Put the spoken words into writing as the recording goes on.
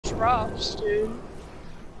drops, dude.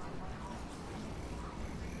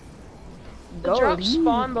 The Go, drops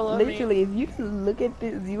spawn below me. literally, if you look at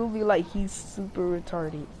this, you'll be like, he's super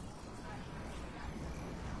retarded.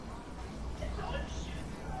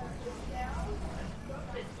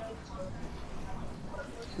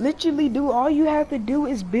 Literally, dude, all you have to do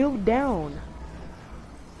is build down.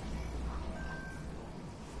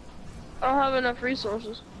 I don't have enough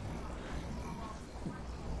resources.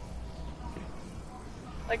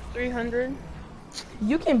 Like 300.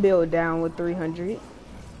 You can build down with 300.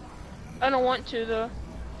 I don't want to though.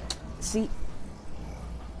 See,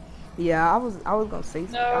 yeah, I was gonna say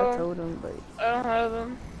something. No, I told him, but I don't have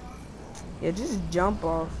them. yeah, just jump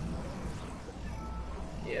off.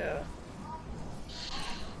 Yeah.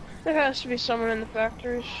 There has to be someone in the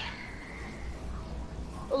factories.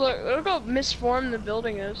 Oh, look how misformed the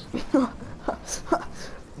building is.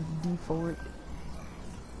 Deformed.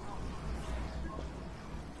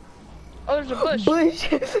 Oh, there's a bush. Bush.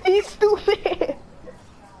 He's stupid.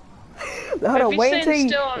 Hold on, wait until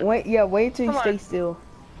you wait till you stay still.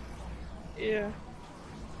 Yeah.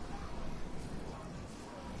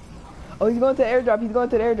 Oh, he's going to the airdrop. He's going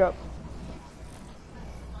to the airdrop.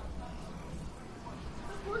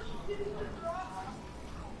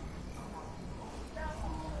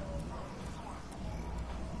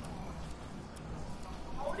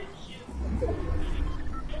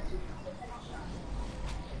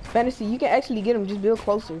 Fantasy, you can actually get him. Just build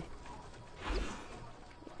closer.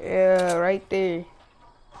 Yeah, right there.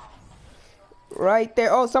 Right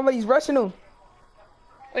there. Oh, somebody's rushing him.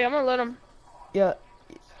 Wait, I'm gonna let him. Yeah.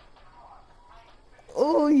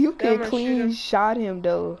 Oh, you Yeah, can clean shot him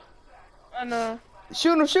though. I know.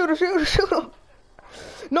 Shoot him, shoot him, shoot him, shoot him.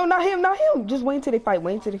 No, not him, not him. Just wait until they fight.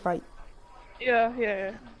 Wait until they fight.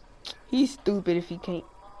 Yeah. He's stupid if he can't.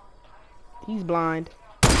 He's blind.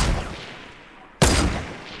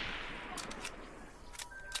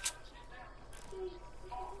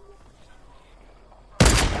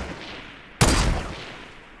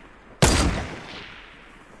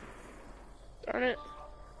 Darn it.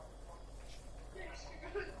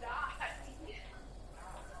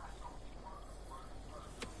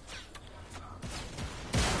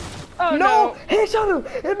 Oh no! Headshot him!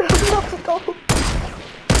 No.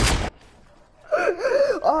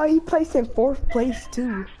 Oh, he placed in 4th place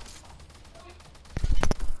too.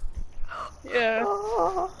 Yeah.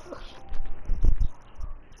 Oh.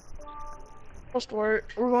 Must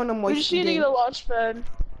work. We're going to Moisty. We just need to get a launch pad.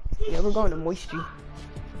 Yeah, we're going to Moisty.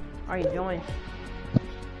 How you doing?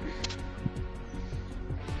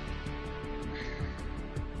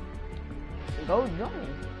 Go join.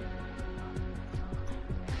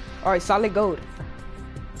 Alright, solid gold.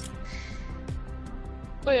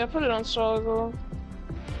 Oh yeah, put it on solid gold.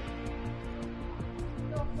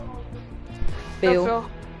 Phil. No, Phil.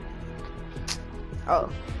 Oh.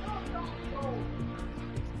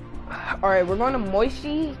 Alright, we're going to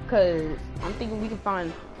Moisty because I'm thinking we can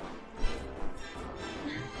find.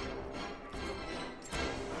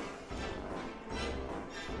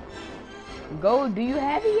 Gold, do you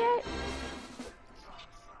have it yet?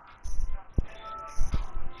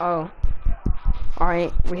 Oh.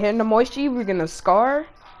 Alright, we're heading to Moisty. We're gonna scar,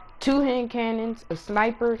 2 hand cannons, a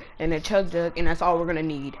sniper, and a chug jug, and that's all we're gonna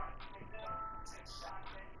need.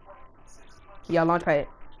 Yeah, launch pad.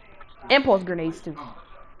 Impulse grenades too.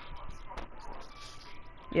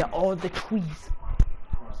 Yeah, all the tweez.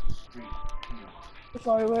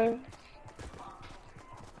 Sorry, wait.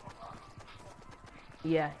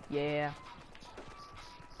 Yeah. Yeah.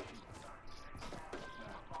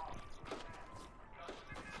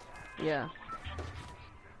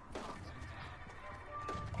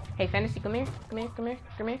 Hey, Fantasy, come here. Gold, come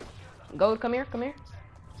here. Come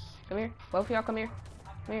here. Both of y'all, come here.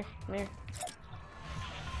 Come here.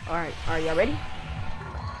 Alright, y'all ready?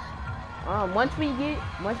 Once we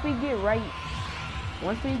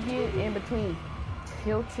get in between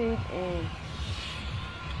tilted and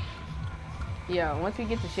yeah, once we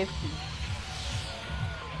get to shift key.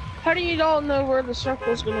 How do you all know where the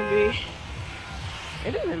circle's gonna be?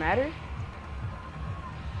 It doesn't matter.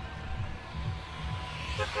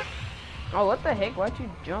 Oh, what the heck? Why'd you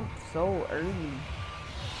jump so early?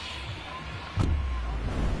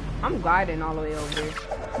 I'm gliding all the way over there.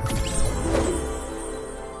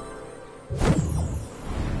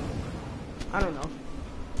 I don't know.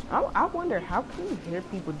 I wonder how can you hear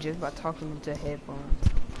people just by talking into headphones?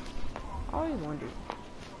 I always wondered.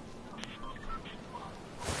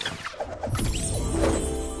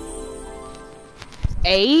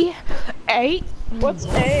 A? What's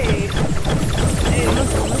A?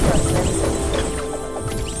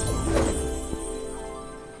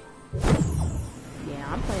 Yeah,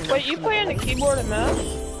 I'm playing Wait, you play on a keyboard and mouse?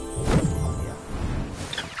 Yeah.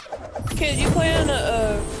 Kid, you play on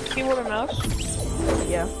a keyboard and mouse?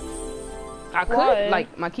 Yeah. I could, Why?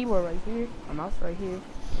 like, my keyboard right here, my mouse right here,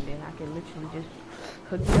 and then I can literally just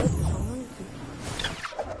hook it up if I wanted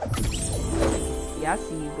to. Yeah, I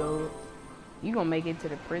see you go. You gonna make it to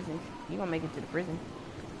the prison. You gonna make it to the prison.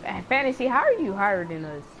 Fantasy, how are you higher than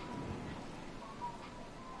us?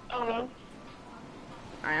 I don't know.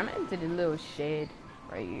 Alright, I'm into the little shed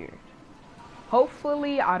right here.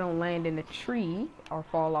 Hopefully, I don't land in a tree or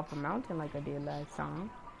fall off a mountain like I did last time.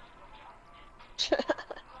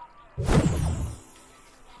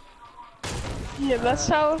 Yeah, that's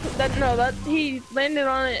how that he landed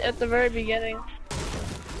on it at the very beginning.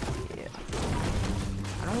 Yeah.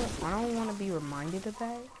 I don't want to be reminded of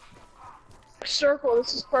that. Circle,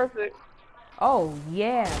 this is perfect. Oh,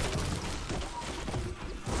 yeah.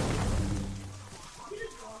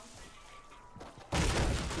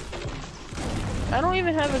 I don't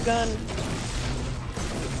even have a gun.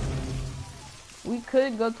 We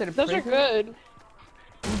could go to the Those prison. are good.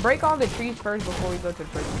 Break all the trees first before we go to the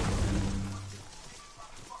prison.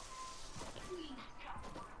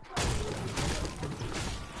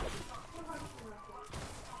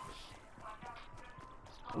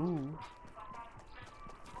 Ooh.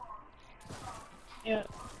 Yeah.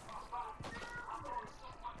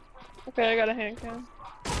 Okay, I got a hand cannon.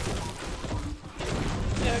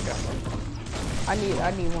 Yeah, I got one. I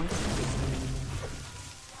need one.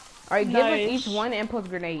 Alright, give us Nice. each one impulse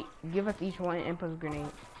grenade. Give us each one impulse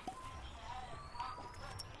grenade.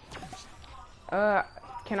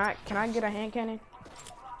 Can I get a hand cannon?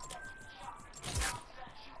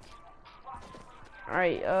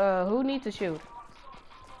 Alright, who needs a shield?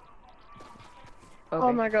 Okay.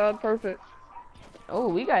 Oh my god, perfect. Oh,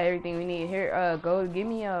 we got everything we need here. Go give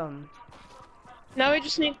me Now we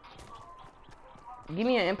just need. give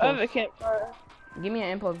me an I impulse. have a campfire. Give me an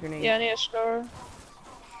impulse grenade. Yeah, I need a star.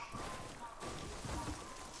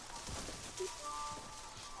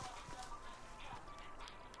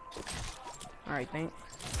 Alright, thanks.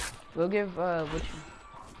 We'll give which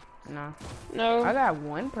no. No. I got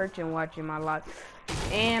one person watching my lot.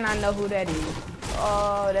 And I know who that is.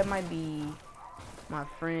 Oh, that might be my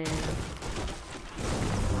friend.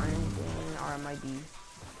 Or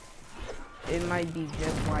it might be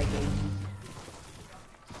just like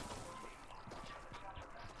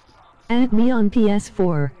Add me on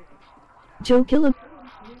PS4. Joe Killa.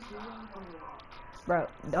 Bro,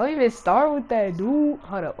 don't even start with that, dude.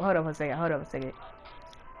 Hold up a second.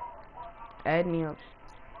 Add me up.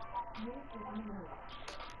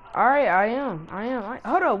 Alright, I am.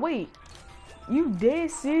 Hold up, wait. You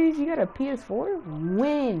dead serious? You got a PS4?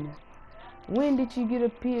 When? When did you get a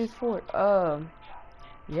PS4?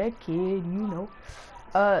 Yeah, kid, you know.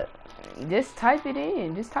 Just type it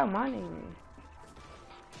in. Just type my name in.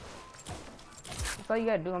 That's all you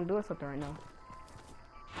gotta do. I'm doing something right now.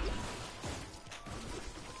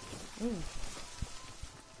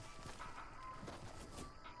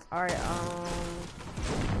 Alright,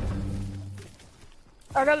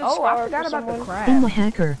 I got a oh, star I forgot for about the someone. crab. I'm a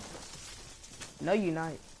hacker. No, you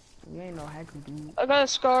not. You ain't no hacker, dude. I got a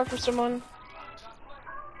scar for someone.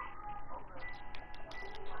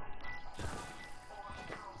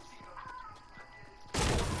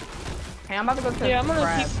 Hey, I'm about to go to Yeah, the I'm gonna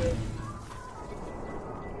crab. keep it.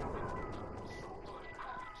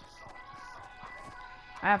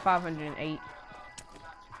 I have 508.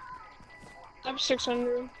 I have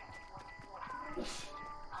 600.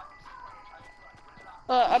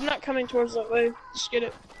 I'm not coming towards that way. Just get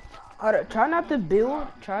it. Try not to build.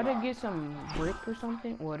 Try to get some brick or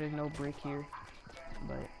something. Well, there's no brick here,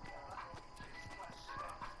 but.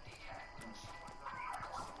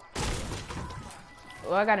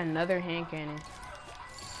 Oh, I got another hand cannon.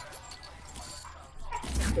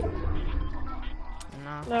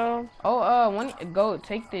 No. No. Oh, go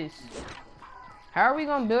take this. How are we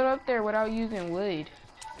gonna build up there without using wood?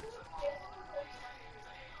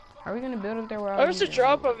 How are we gonna build up there without Oh, there's a using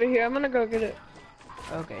drop wood? over here. I'm gonna go get it.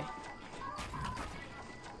 Okay.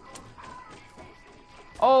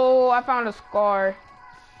 Oh, I found a scar.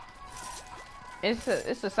 It's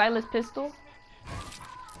a silenced pistol.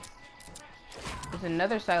 There's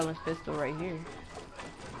another silenced pistol right here.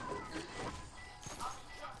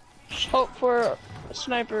 Just hope for a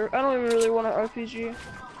sniper. I don't even really want an RPG.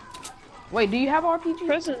 Wait, do you have RPG?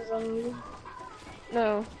 Prisons on.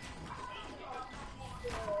 No.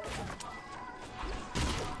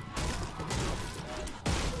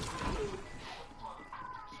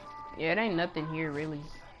 Yeah, it ain't nothing here really.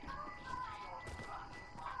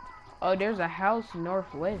 Oh, there's a house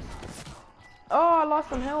northwest. Oh, I lost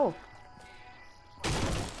some health.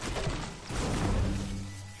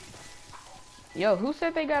 Yo, who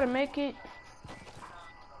said they gotta make it?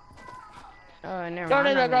 Never Darn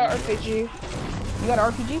mind. it, I got RPG. You got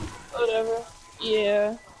an RPG? Whatever.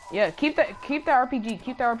 Yeah. Yeah, keep the RPG.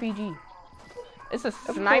 Keep the RPG. It's a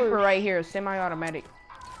sniper right here, semi-automatic.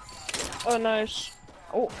 Oh, nice.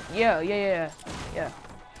 Oh, yeah.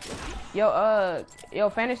 Yo,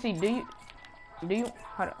 Fantasy, do you,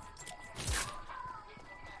 hold up.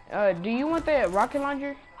 Do you want that rocket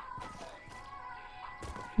launcher?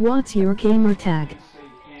 What's your gamer tag?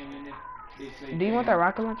 Do you want that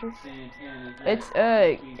rocket launcher? It's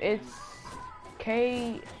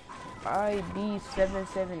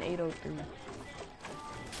KIB77803.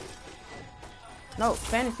 No,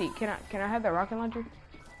 Fantasy, can I have that rocket launcher?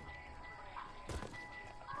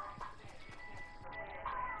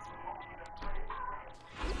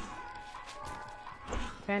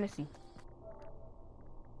 Fantasy.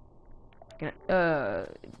 Do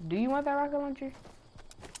you want that rocket launcher?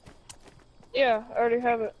 Yeah, I already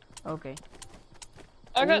have it. Okay.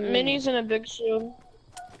 I got minis and a big shield.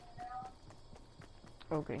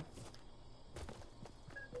 Okay.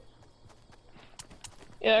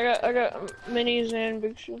 Yeah, I got minis and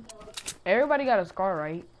big shield. Everybody got a scar,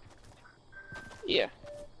 right? Yeah.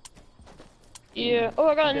 Yeah. Oh,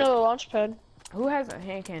 I got another launch pad. Who has a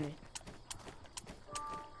hand cannon?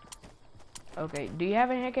 Okay. Do you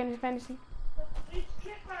have a hand cannon, Fantasy?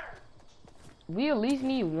 We at least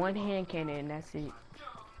need one hand cannon, and that's it.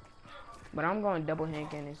 But I'm going double hand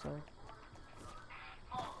cannon, so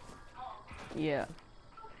yeah.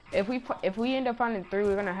 If we end up finding 3,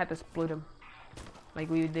 we're gonna have to split them, like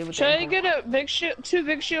we did with. Should I get a big shield, 2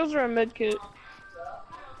 big shields, or a med kit?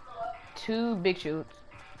 2 big shields.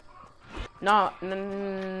 No.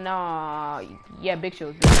 Yeah, big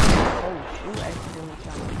shields. Oh shoot! Accidentally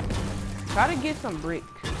try to get some bricks.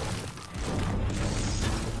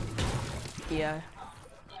 Yeah.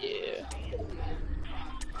 Yeah.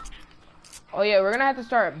 Oh yeah, we're gonna have to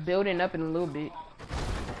start building up in a little bit.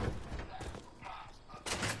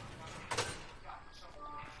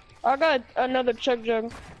 I got another chug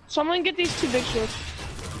jug. Someone get these 2 big shields.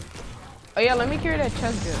 Oh yeah, let me carry that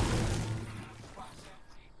chug jug.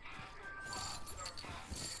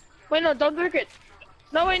 Wait, no, don't drink it.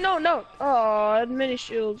 No, wait, no. Oh, I had mini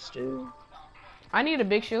shields, dude. I need a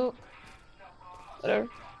big shield. Whatever.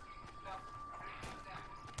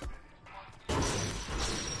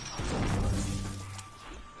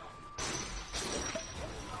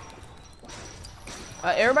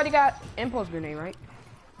 Everybody got impulse grenade, right?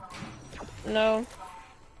 No.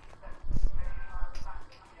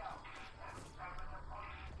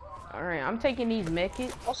 All right, I'm taking these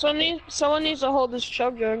medkits. Also, someone needs to hold this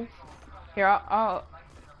chug jug. Here, I'll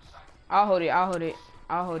hold it. I'll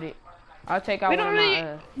hold it. I'll take out one of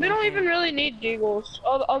my. We don't even really need deagles.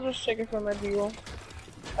 I'll just take it from my deagle.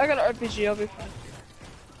 I got an RPG. I'll be fine.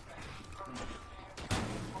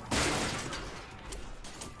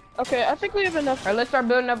 Okay, I think we have enough. Alright, let's start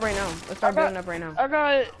building up right now.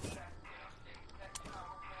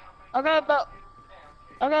 I got about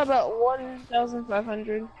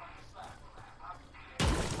 1,500.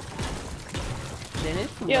 Then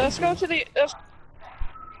it's Yeah, let's go to the.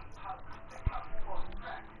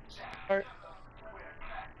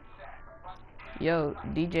 Yo,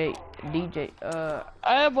 DJ.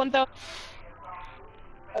 I have 1,000.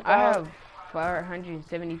 I have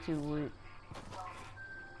 572 wood.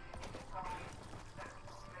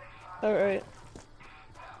 Alright.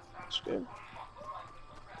 That's good.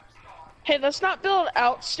 Hey, let's not build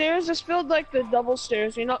out stairs, let's build like the double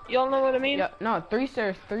stairs, y'all know what I mean? Yeah, no, 3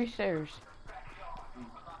 stairs.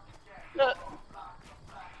 No,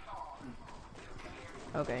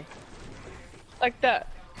 Okay. like that.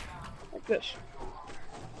 Like this.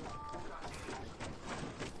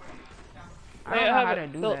 I don't know how to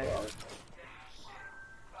do that.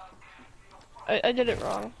 I did it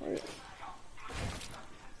wrong.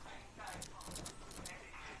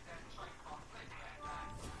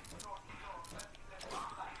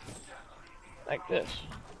 Like this.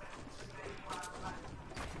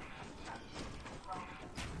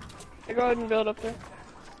 Okay, go ahead and build up there.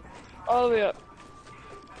 All the way up.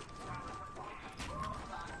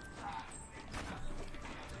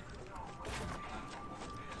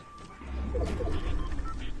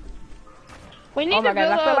 We need to build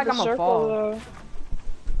I feel like the I'm gonna circle, fall. though.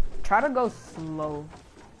 Try to go slow.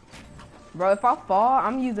 Bro, if I fall,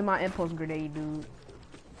 I'm using my impulse grenade, dude.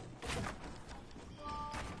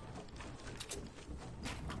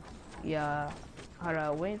 Yeah. Hold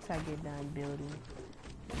on, wait until I get done building.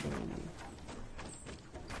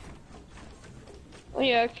 Well,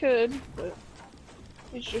 yeah, I could, but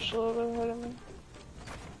he's just a little bit ahead of me.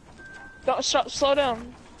 Don't stop, slow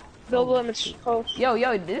down. Build Oh, limits shit. close.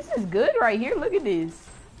 Yo, this is good right here. Look at this.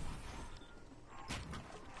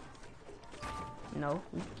 No,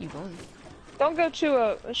 we can keep going. Don't go too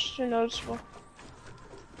up. It's too noticeable.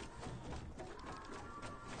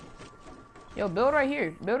 Yo, build right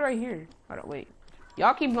here. Build right here. Hold on, wait.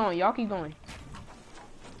 Y'all keep going. Y'all keep going.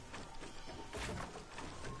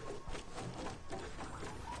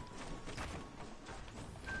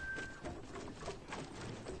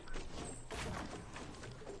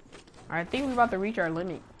 Alright, I think we're about to reach our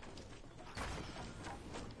limit.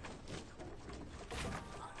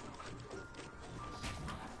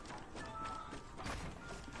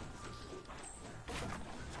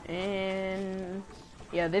 And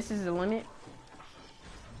yeah, this is the limit.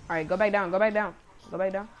 Alright, go back down, go back down. Go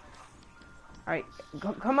back down. Alright,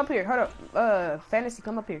 come up here. Hold up. Fantasy,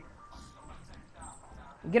 come up here.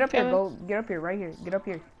 Get up here, go. Get up here, right here. Get up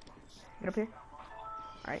here. Get up here.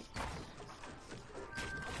 Alright.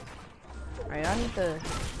 Alright, I need to...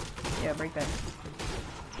 Yeah, break that.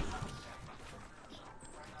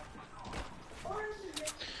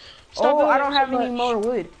 Oh, I don't have any more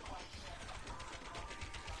wood.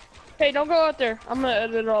 Hey, don't go out there. I'm gonna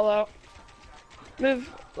edit it all out.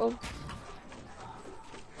 Move. Oh.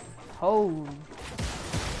 Oh.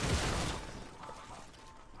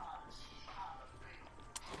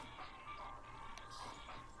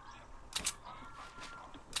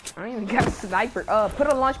 I don't even got a sniper. Put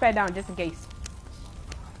a launch pad down just in case.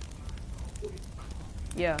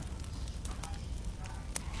 Yeah.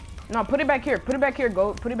 No, put it back here. Put it back here.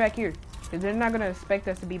 Go. Put it back here. Because they're not going to expect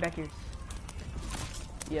us to be back here.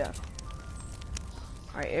 Yeah.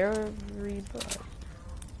 Alright, everybody.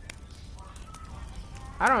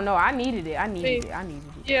 I don't know. I needed it. I needed it. I needed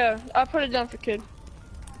it. Yeah, I put it down for kid.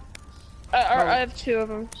 I have 2 of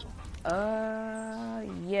them.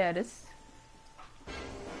 Yeah, this.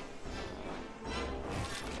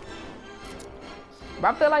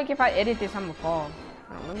 But I feel like if I edit this, I'm gonna fall.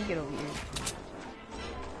 Hold on, let me get over here.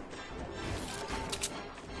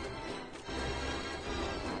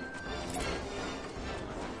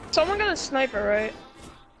 Someone got a sniper, right?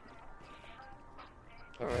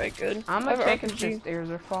 Alright, good. I'm gonna check if the stairs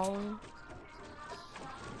are falling.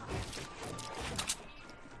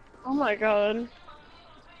 Oh my god.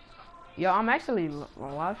 Yo, I'm actually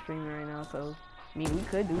live streaming right now, so I mean we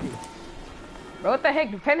could do this. Bro, what the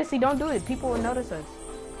heck? Fantasy, don't do it. People will notice us.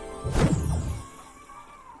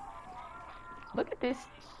 Look at this.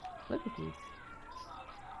 Look at this.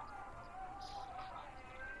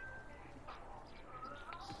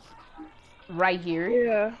 Right here.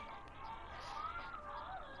 Yeah.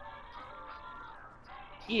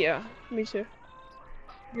 Yeah, me too.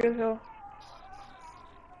 Good hill.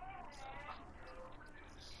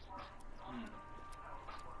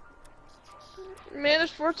 Man, there's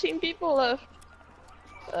 14 people left.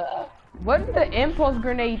 What if the impulse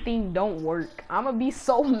grenade thing don't work? I'ma be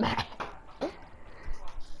so mad.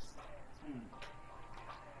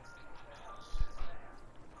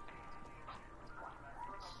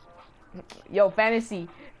 Yo, fantasy.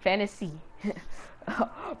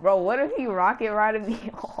 Bro, what if he rocket rided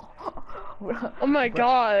me? Oh my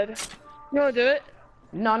god. You wanna do it?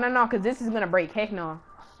 No, cause this is gonna break. Heck no.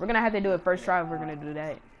 We're gonna have to do it first try if we're gonna do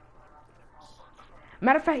that.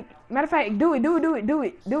 Matter of fact, do it. Do it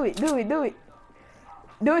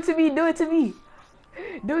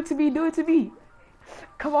to me.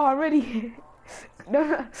 Come on, already.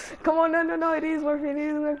 No, come on, no, it is worth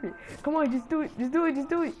it. Come on, just do it.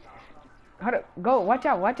 Hold up, go, watch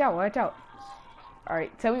out.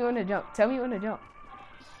 Alright, tell me when to jump.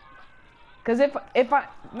 Cause if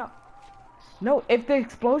the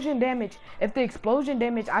explosion damage,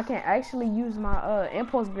 I can actually use my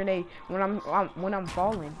impulse grenade when I'm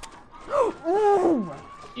falling. Ooh.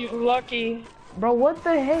 You lucky. Bro, what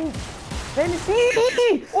the heck?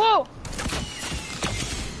 Fantasy! Whoa!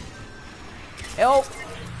 Help!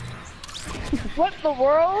 What the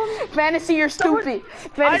world? Fantasy, you're stupid.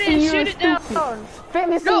 Fantasy, I didn't you're shoot it down. stupid.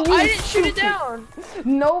 Fantasy, No, you're I didn't shoot it stupid. down.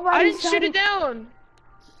 Nobody I didn't shot shoot it down.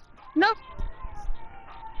 No.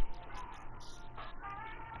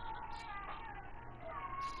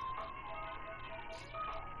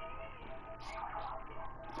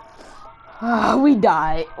 We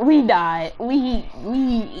died.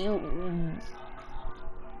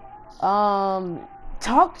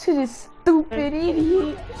 Talk to this stupid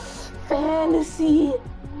idiot. Fantasy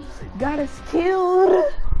got us killed.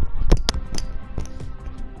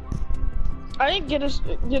 I didn't get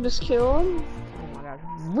us killed. Oh my god,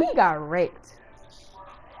 we got wrecked.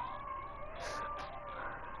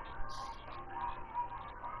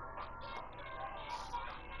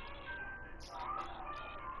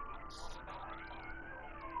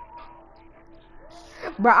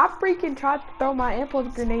 Bro, I freaking tried to throw my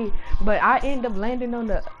impulse grenade, but I end up landing on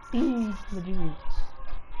the magician.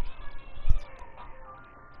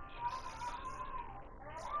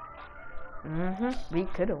 We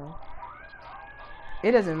could've won.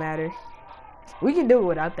 It doesn't matter. We can do it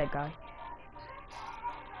without that guy.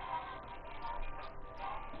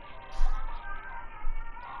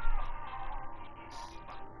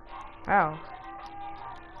 How?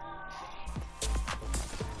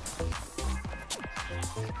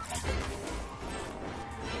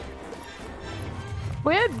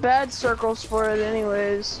 We had bad circles for it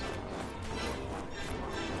anyways.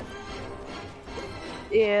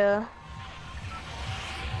 Yeah.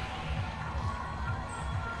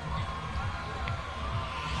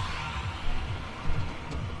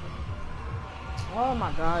 Oh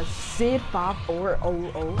my gosh, Sid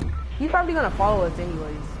 5400. He's probably gonna follow us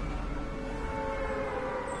anyways.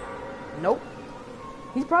 Nope.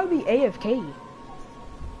 He's probably AFK.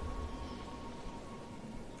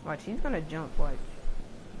 Watch, he's gonna jump. Watch.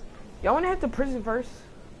 Y'all wanna head to prison first?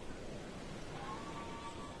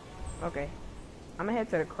 Okay. I'm gonna head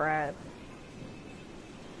to the crab.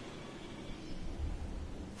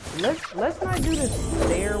 Let's not do the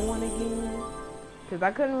stair one again. Cause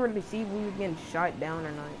I couldn't really see if we was getting shot down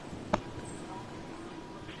or not.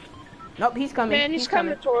 Nope, he's coming. Man, he's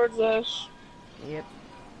coming towards us. Yep.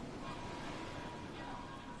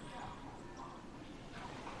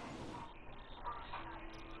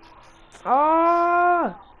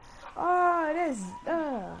 Oh, that's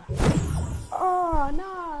oh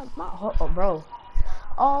nah, my bro,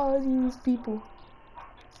 all these people.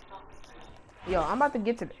 Yo, I'm about to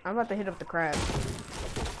hit up the crab.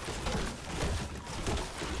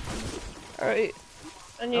 All right,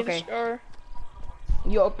 I need a scar.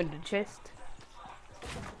 You opened the chest.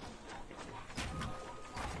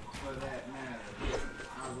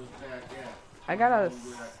 I got a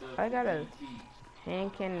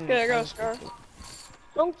hand cannon. Okay, I got a scar.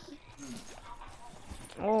 Don't.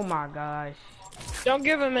 Oh my gosh. Don't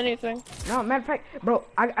give him anything. No, matter of fact, bro,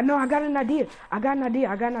 I know I got an idea. I got an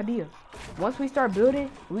idea. Once we start building,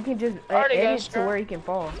 we can just edit it to where he can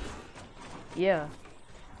fall. Yeah.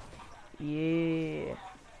 Yeah.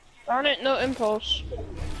 Darn it, no impulse.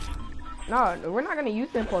 No, we're not gonna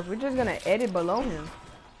use impulse. We're just gonna edit below him.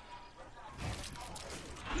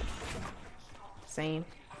 Same.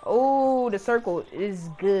 Oh, the circle is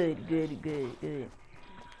good.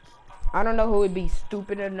 I don't know who would be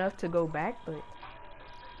stupid enough to go back, but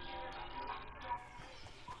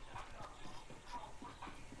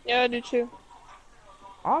yeah, I do too.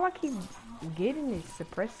 all I keep getting is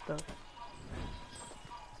suppressed stuff.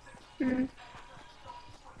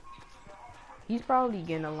 He's probably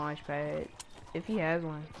getting a launch pad if he has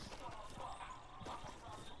one.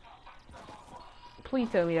 Please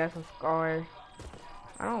tell me that's a scar.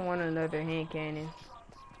 I don't want another hand cannon.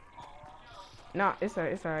 Nah, it's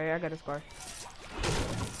alright. I got a scar.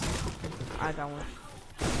 I got one.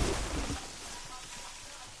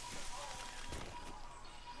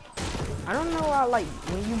 I don't know why, like,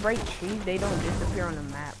 when you break trees, they don't disappear on the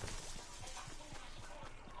map.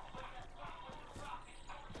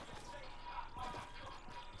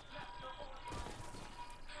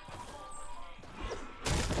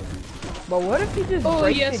 But what if you just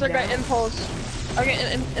break it I down? got impulse. I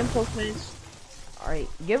got impulse maze. Alright,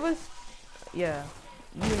 give us... Yeah,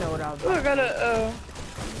 you know what I was Oh, I got a,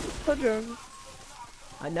 pudger.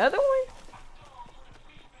 Another one?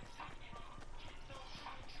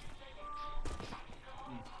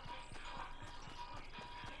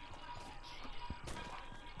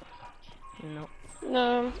 Nope.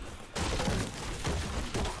 No.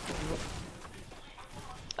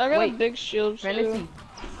 I got a big shield Fantasy.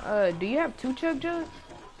 too. Do you have 2 chug jugs?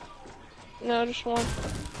 No, just one.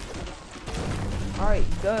 Alright,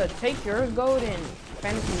 good. Take your gold and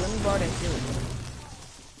Fantasy, let me borrow that shield.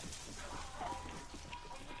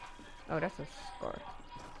 Oh, that's a scar.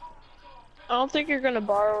 I don't think you're gonna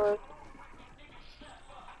borrow it.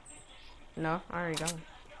 No, I already got one.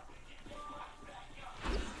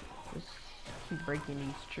 Just keep breaking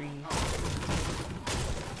these trees.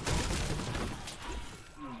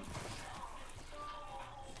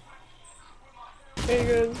 Very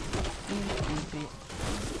good. He's stupid.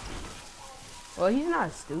 Well, he's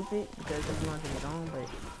not stupid because he's on his own, but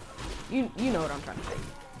you know what I'm trying to say.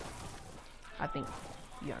 I think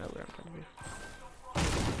y'all know what I'm trying to do.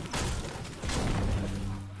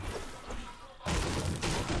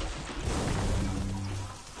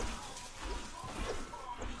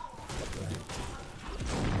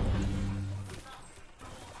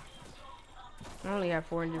 I only have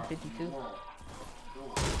 452.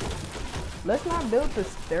 Let's not build the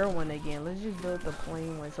stair one again. Let's just build the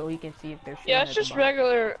plain one so we can see if there's. Yeah, it's just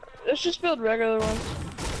regular. Let's just build regular ones.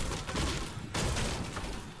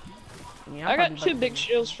 Yeah, I got 2 big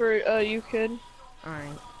shields for you, kid.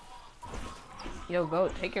 Alright. Yo, go.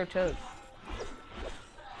 Take your chug.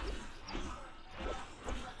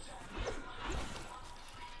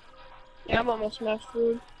 Yeah, I'm almost max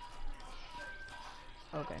food.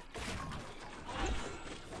 Okay.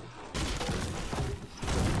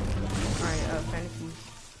 Alright, fantasy.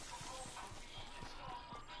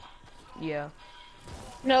 Yeah.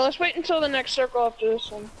 No, let's wait until the next circle after this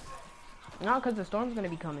one. No, because the storm's gonna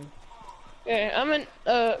be coming. Okay, I'm in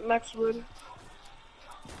max wood.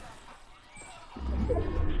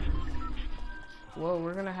 Whoa,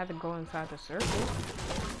 we're gonna have to go inside the circle.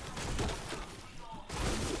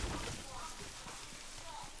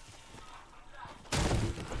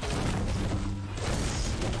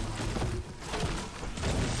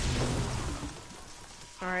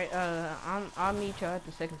 Alright, I'll meet you at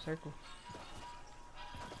the second circle.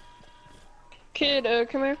 Kid,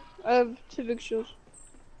 come here. I have 2 big shields.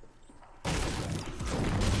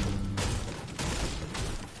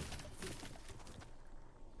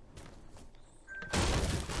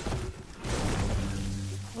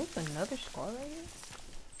 What's another squad right here?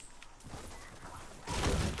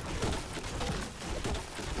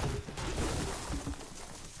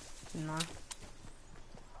 Nah.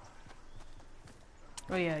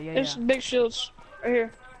 Oh yeah, There's big shields right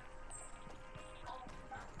here.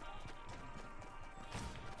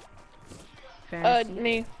 Fantasy.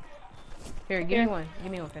 Me. Here, give me one.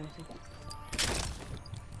 Give me one, fantasy.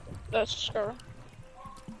 That's Scar.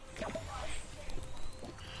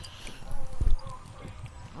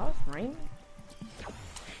 Oh, it's raining.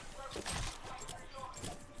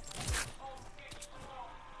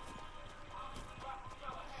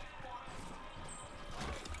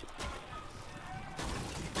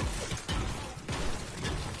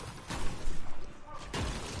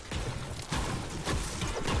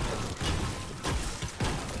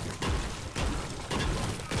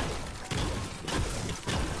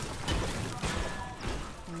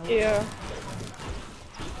 Yeah.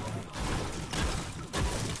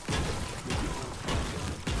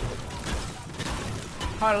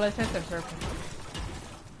 Hold on, let's hit the circle.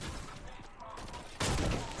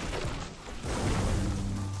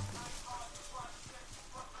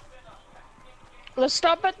 Let's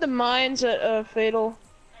stop at the mines at Fatal.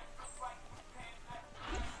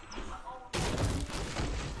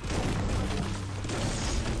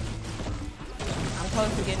 I'm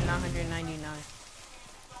close to getting 199.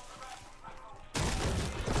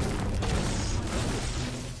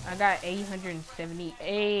 I got 878.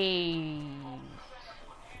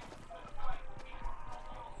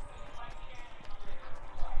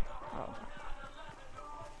 Oh.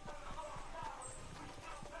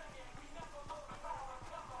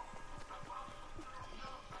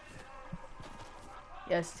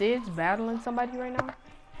 Yeah, Sid's battling somebody right now.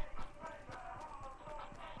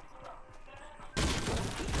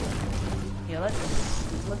 Yeah, let's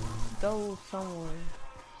go somewhere.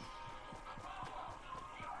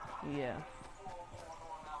 Yeah.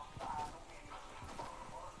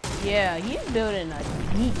 Yeah, he's building a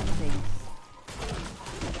deep base.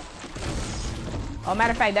 Oh,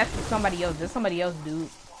 matter of fact, that's somebody else. That's somebody else, dude.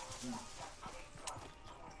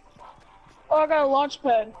 Oh, I got a launch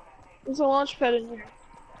pad. There's a launch pad in here.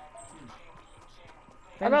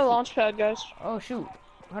 I got a launch pad, guys. Oh, shoot.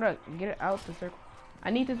 Hold up. Get it out the circle.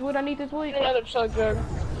 I need this wood. I need this wood. Another chug jug.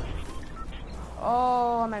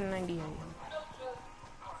 Oh, I'm at 98.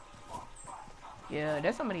 Yeah,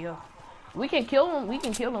 that's somebody else. We can kill him. We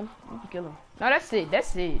can kill him. We can kill him. No, that's it.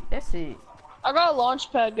 That's it. That's it. I got a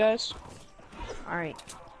launch pad, guys. Alright.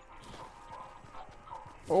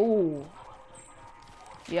 Oh.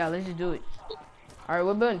 Yeah, let's just do it. Alright,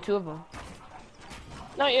 we're building 2 of them.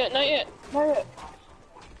 Not yet, not yet, not yet.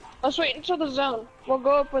 Let's wait until the zone. We'll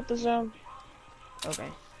go up with the zone.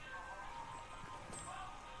 Okay.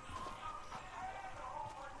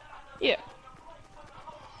 Yeah.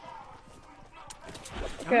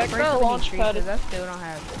 Okay, I got a launch pad. I still don't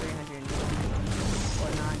have 300 or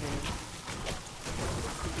 900.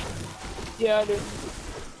 Yeah, I do.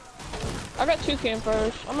 I got 2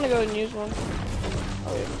 campfires. I'm gonna go ahead and use one.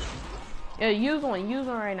 Oh, yeah. Yeah, use one. Use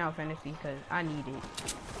one right now, Fantasy, because I need it.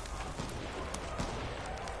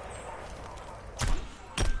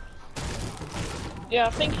 Yeah, I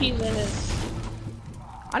think he's in it.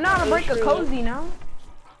 I know how to break a cozy now.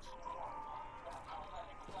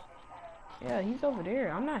 Yeah, he's over there.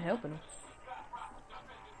 I'm not helping him.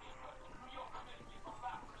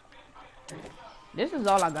 This is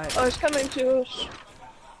all I got. Oh, he's coming to us.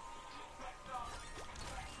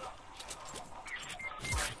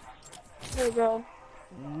 There you go.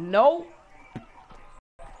 Nope.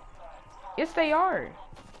 Yes, they are.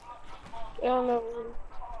 I don't know.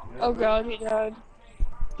 Oh god, he died.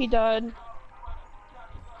 He died.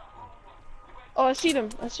 Oh, I see them.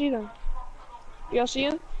 I see them. Y'all see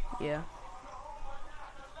him? Yeah.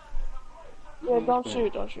 Yeah, don't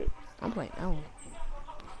shoot, don't shoot. I'm playing that one.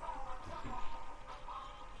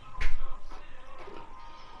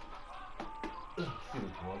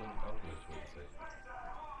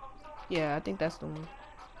 Yeah, I think that's the one.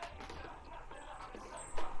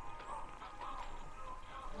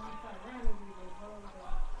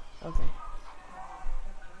 Okay.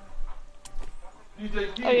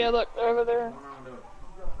 Oh yeah, look, they're over there.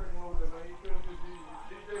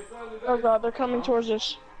 Oh god, they're coming towards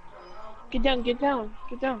us. Get down, get down,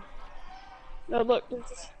 get down. No, look, we're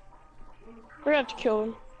gonna have to kill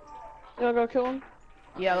him. You wanna go kill him?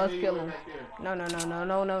 Yeah, let's kill him. No. No.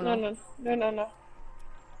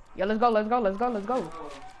 Yeah, let's go.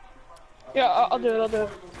 Yeah, I'll do it.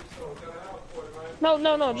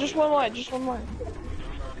 No, just one line,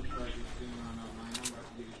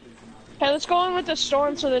 Hey, let's go in with the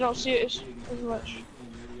storm so they don't see it as much.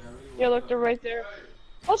 Yeah, look, they're right there.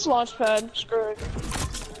 Let's launch pad. Screw it.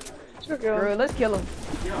 Screw it. Let's kill him.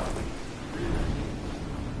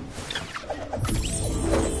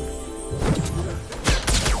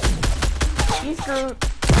 He's screwed.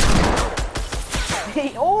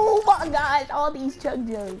 Hey, oh my gosh, all these chug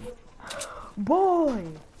jugs. Boy,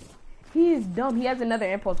 he is dumb. He has another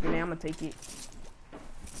impulse grenade. I'm gonna take it.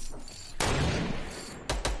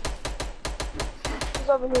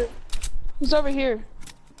 He's over here.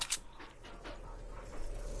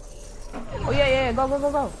 Oh yeah, go.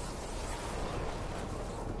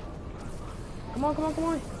 Come on.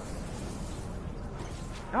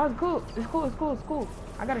 Oh, it's cool.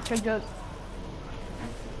 I got a chug jug.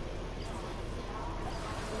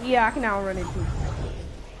 Yeah, I can outrun it too.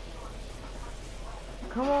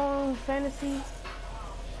 Come on, fantasy.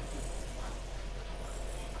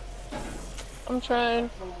 I'm trying.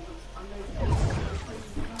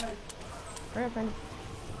 Hurry up, fantasy.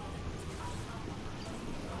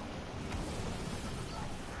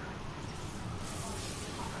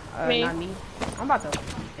 Me. Not me. I'm about to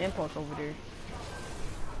impulse over there.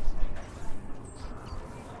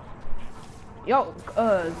 Yo,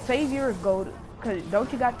 save your gold, cause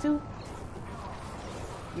don't you got 2?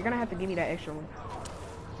 You're gonna have to give me that extra one.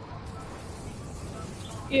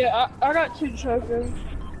 Yeah, I got 2 chokers.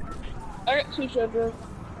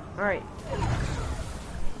 Alright.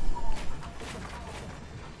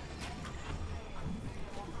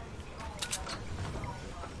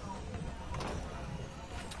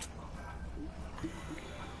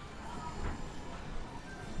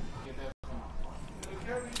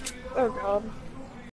 Oh god.